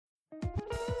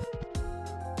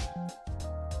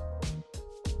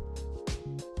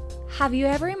Have you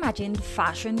ever imagined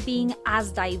fashion being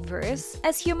as diverse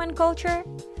as human culture?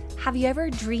 Have you ever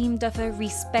dreamed of a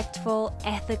respectful,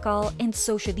 ethical, and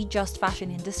socially just fashion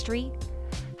industry?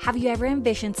 Have you ever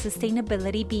envisioned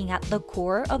sustainability being at the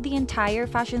core of the entire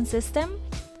fashion system?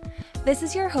 This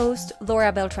is your host,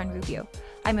 Laura Beltran Rubio.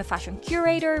 I'm a fashion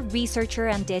curator, researcher,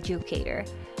 and educator.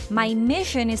 My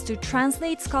mission is to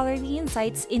translate scholarly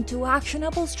insights into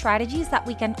actionable strategies that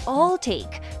we can all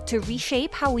take to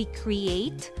reshape how we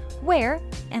create, wear,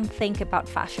 and think about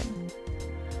fashion.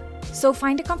 So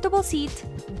find a comfortable seat,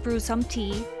 brew some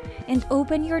tea, and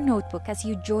open your notebook as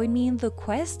you join me in the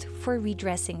quest for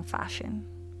redressing fashion.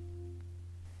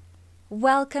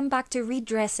 Welcome back to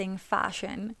Redressing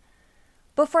Fashion.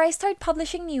 Before I start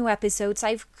publishing new episodes,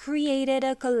 I've created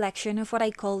a collection of what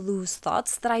I call loose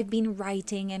thoughts that I've been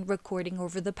writing and recording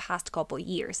over the past couple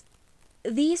years.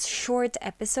 These short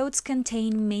episodes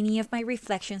contain many of my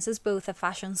reflections as both a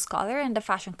fashion scholar and a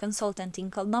fashion consultant in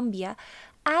Colombia,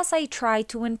 as I try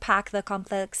to unpack the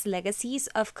complex legacies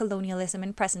of colonialism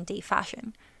in present-day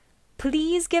fashion.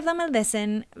 Please give them a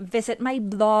listen, visit my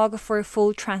blog for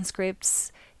full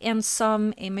transcripts and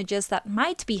some images that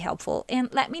might be helpful,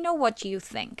 and let me know what you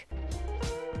think.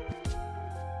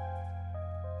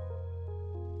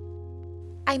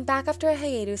 I'm back after a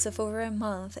hiatus of over a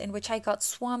month in which I got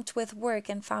swamped with work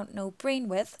and found no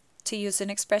brainwidth, to use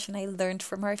an expression I learned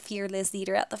from our fearless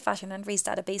leader at the Fashion and Race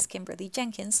Database, Kimberly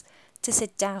Jenkins, to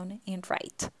sit down and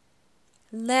write,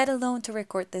 let alone to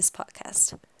record this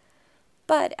podcast.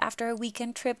 But after a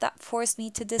weekend trip that forced me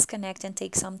to disconnect and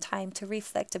take some time to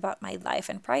reflect about my life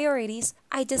and priorities,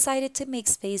 I decided to make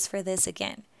space for this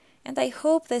again, and I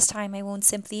hope this time I won't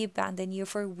simply abandon you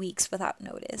for weeks without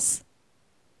notice.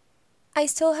 I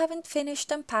still haven't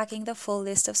finished unpacking the full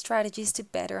list of strategies to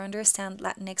better understand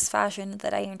Latinx fashion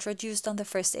that I introduced on the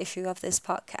first issue of this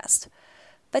podcast.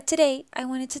 But today, I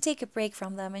wanted to take a break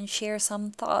from them and share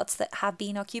some thoughts that have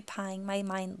been occupying my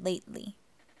mind lately.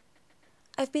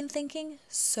 I've been thinking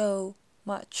so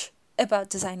much about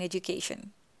design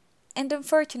education, and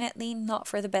unfortunately not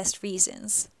for the best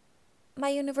reasons. My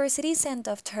university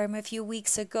send-off term a few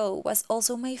weeks ago was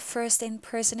also my first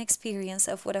in-person experience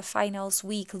of what a finals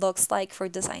week looks like for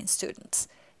design students,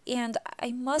 and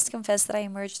I must confess that I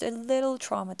emerged a little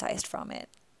traumatized from it.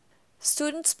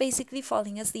 Students basically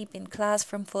falling asleep in class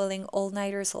from pulling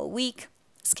all-nighters all week,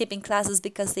 skipping classes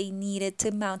because they needed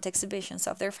to mount exhibitions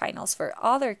of their finals for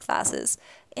other classes,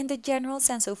 and a general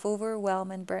sense of overwhelm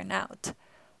and burnout.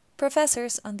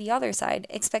 Professors, on the other side,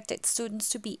 expected students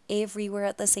to be everywhere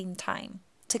at the same time,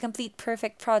 to complete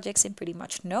perfect projects in pretty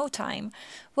much no time,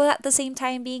 while at the same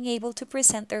time being able to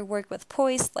present their work with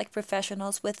poise like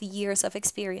professionals with years of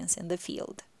experience in the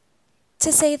field.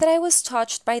 To say that I was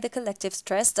touched by the collective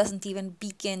stress doesn't even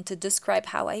begin to describe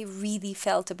how I really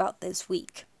felt about this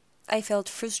week. I felt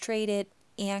frustrated,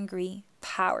 angry,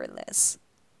 powerless.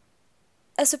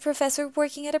 As a professor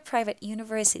working at a private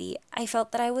university, I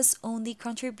felt that I was only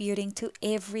contributing to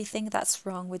everything that's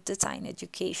wrong with design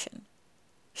education.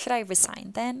 Should I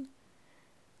resign then?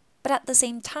 But at the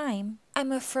same time,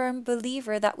 I'm a firm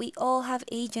believer that we all have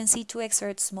agency to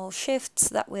exert small shifts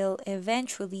that will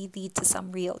eventually lead to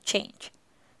some real change.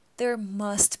 There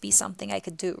must be something I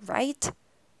could do, right?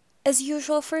 As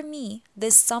usual for me,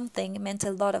 this something meant a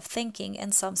lot of thinking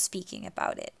and some speaking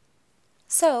about it.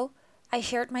 So, I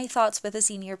shared my thoughts with a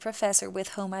senior professor with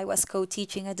whom I was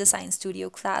co-teaching a design studio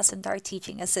class and our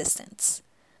teaching assistants.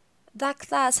 That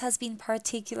class has been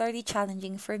particularly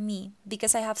challenging for me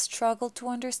because I have struggled to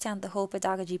understand the whole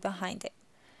pedagogy behind it.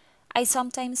 I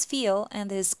sometimes feel,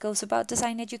 and this goes about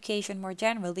design education more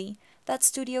generally, that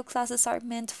studio classes are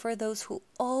meant for those who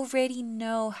already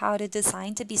know how to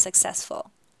design to be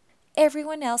successful.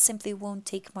 Everyone else simply won't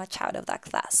take much out of that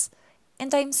class.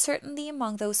 And I'm certainly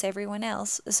among those everyone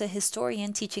else as a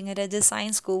historian teaching at a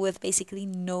design school with basically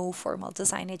no formal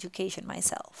design education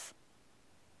myself.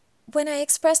 When I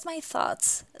expressed my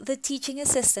thoughts, the teaching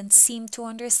assistant seemed to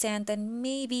understand and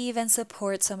maybe even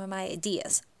support some of my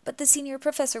ideas, but the senior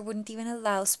professor wouldn't even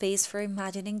allow space for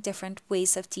imagining different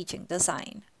ways of teaching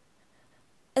design.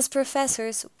 As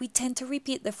professors, we tend to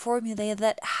repeat the formulae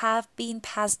that have been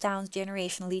passed down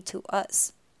generationally to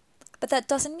us. But that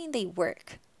doesn't mean they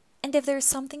work. And if there's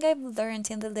something I've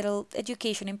learned in the little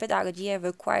education and pedagogy I've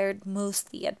acquired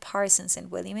mostly at Parsons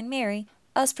and William and Mary,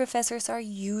 us professors are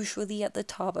usually at the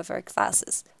top of our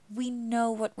classes. We know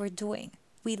what we're doing.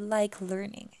 We like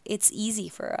learning. It's easy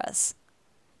for us.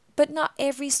 But not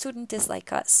every student is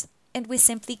like us. And we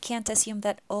simply can't assume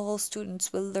that all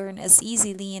students will learn as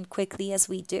easily and quickly as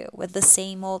we do, with the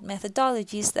same old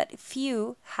methodologies that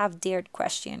few have dared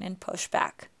question and push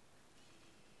back.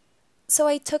 So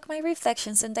I took my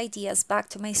reflections and ideas back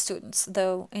to my students,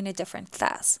 though in a different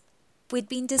class. We'd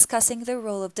been discussing the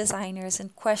role of designers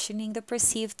and questioning the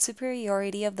perceived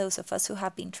superiority of those of us who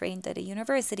have been trained at a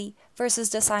university versus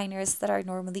designers that are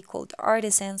normally called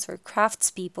artisans or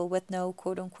craftspeople with no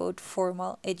quote unquote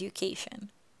formal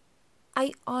education.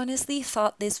 I honestly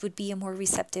thought this would be a more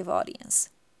receptive audience.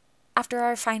 After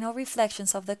our final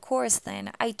reflections of the course,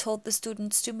 then, I told the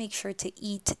students to make sure to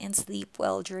eat and sleep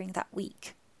well during that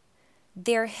week.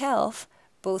 Their health,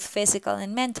 both physical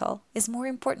and mental, is more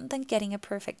important than getting a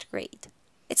perfect grade.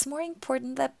 It's more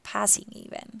important than passing,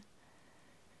 even.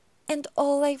 And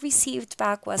all I received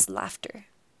back was laughter.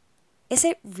 Is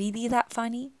it really that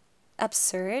funny?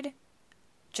 Absurd?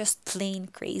 Just plain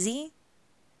crazy?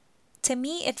 To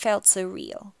me, it felt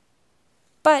surreal.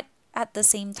 But at the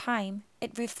same time,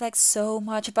 it reflects so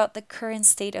much about the current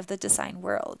state of the design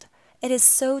world. It is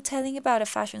so telling about a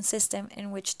fashion system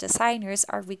in which designers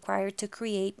are required to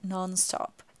create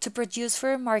non-stop, to produce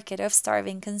for a market of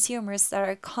starving consumers that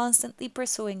are constantly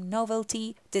pursuing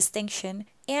novelty, distinction,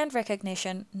 and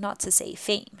recognition, not to say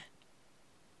fame.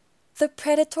 The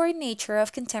predatory nature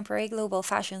of contemporary global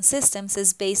fashion systems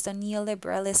is based on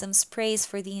neoliberalism's praise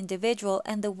for the individual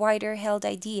and the wider held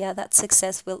idea that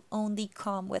success will only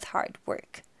come with hard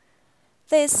work.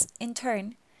 This, in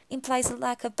turn, implies a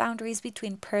lack of boundaries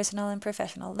between personal and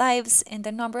professional lives and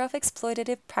a number of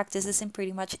exploitative practices in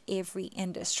pretty much every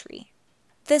industry.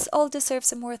 This all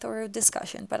deserves a more thorough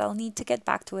discussion, but I'll need to get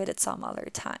back to it at some other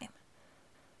time.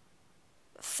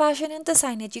 Fashion and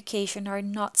design education are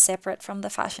not separate from the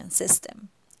fashion system.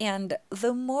 And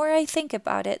the more I think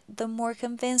about it, the more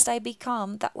convinced I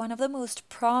become that one of the most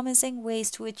promising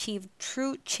ways to achieve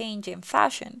true change in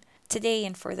fashion, today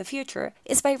and for the future,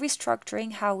 is by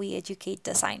restructuring how we educate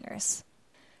designers.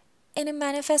 In a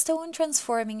manifesto on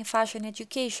transforming fashion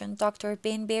education, Dr.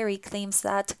 Ben Berry claims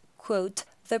that, quote,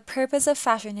 the purpose of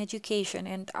fashion education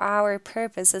and our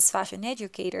purpose as fashion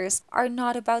educators are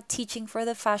not about teaching for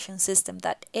the fashion system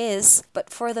that is, but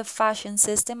for the fashion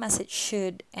system as it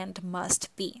should and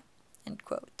must be. End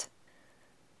quote.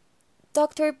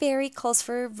 Dr. Berry calls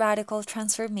for a radical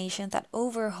transformation that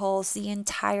overhauls the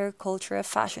entire culture of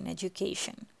fashion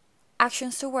education.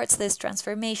 Actions towards this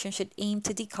transformation should aim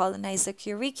to decolonize the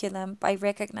curriculum by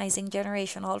recognizing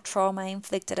generational trauma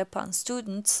inflicted upon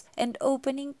students and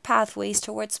opening pathways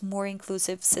towards more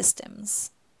inclusive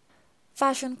systems.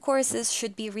 Fashion courses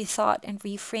should be rethought and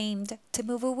reframed to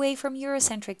move away from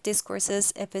Eurocentric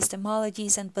discourses,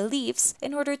 epistemologies, and beliefs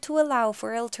in order to allow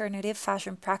for alternative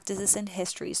fashion practices and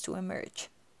histories to emerge.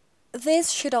 This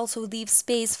should also leave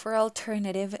space for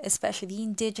alternative, especially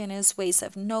indigenous ways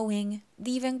of knowing,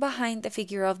 leaving behind the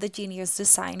figure of the genius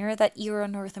designer that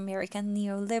Euro-North American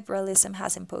neoliberalism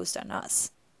has imposed on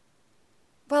us.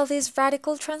 While this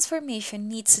radical transformation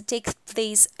needs to take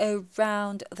place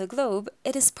around the globe,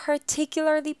 it is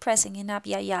particularly pressing in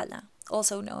Abya Yala,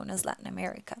 also known as Latin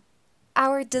America.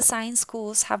 Our design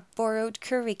schools have borrowed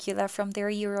curricula from their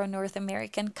Euro-North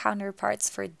American counterparts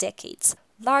for decades,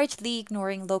 largely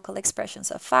ignoring local expressions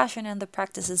of fashion and the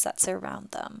practices that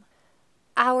surround them.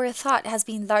 Our thought has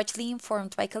been largely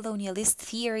informed by colonialist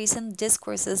theories and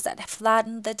discourses that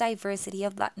flatten the diversity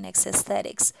of Latinx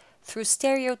aesthetics through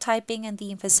stereotyping and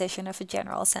the imposition of a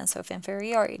general sense of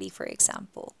inferiority, for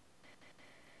example.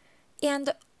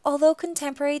 And although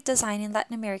contemporary design in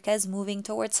Latin America is moving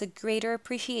towards a greater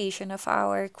appreciation of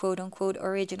our quote-unquote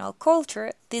original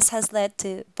culture, this has led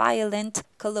to violent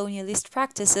colonialist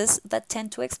practices that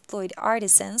tend to exploit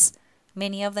artisans,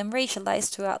 many of them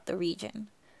racialized throughout the region.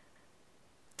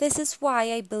 This is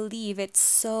why I believe it's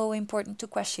so important to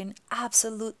question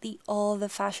absolutely all the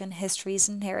fashion histories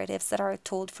and narratives that are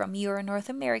told from Euro-North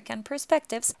American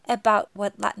perspectives about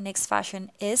what Latinx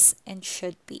fashion is and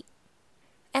should be.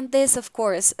 And this, of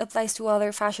course, applies to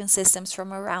other fashion systems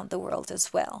from around the world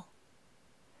as well.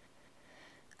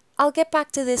 I'll get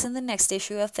back to this in the next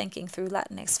issue of Thinking Through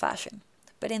Latinx Fashion.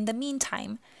 But in the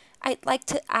meantime, I'd like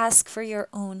to ask for your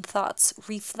own thoughts,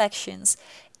 reflections,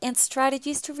 and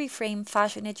strategies to reframe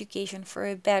fashion education for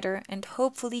a better and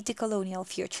hopefully decolonial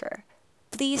future.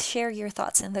 Please share your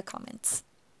thoughts in the comments.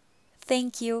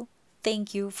 Thank you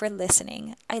for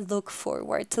listening. I look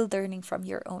forward to learning from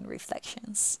your own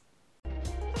reflections.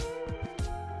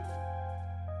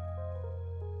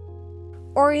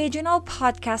 Original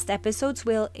podcast episodes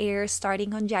will air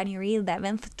starting on January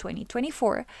 11th,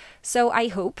 2024, so I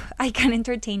hope I can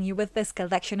entertain you with this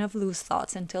collection of loose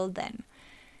thoughts until then.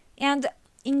 And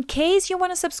in case you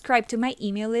want to subscribe to my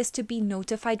email list to be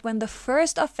notified when the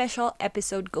first official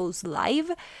episode goes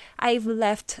live, I've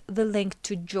left the link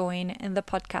to join in the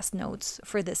podcast notes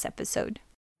for this episode.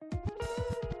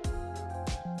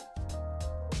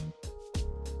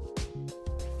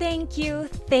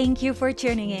 Thank you for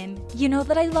tuning in. You know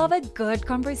that I love a good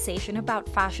conversation about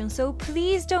fashion, so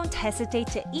please don't hesitate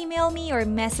to email me or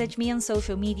message me on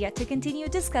social media to continue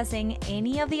discussing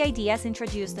any of the ideas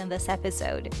introduced in this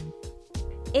episode.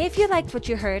 If you liked what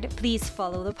you heard, please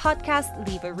follow the podcast,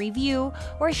 leave a review,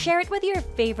 or share it with your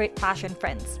favorite fashion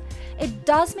friends. It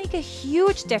does make a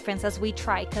huge difference as we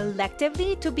try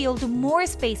collectively to build more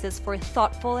spaces for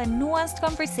thoughtful and nuanced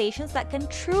conversations that can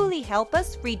truly help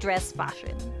us redress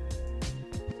fashion.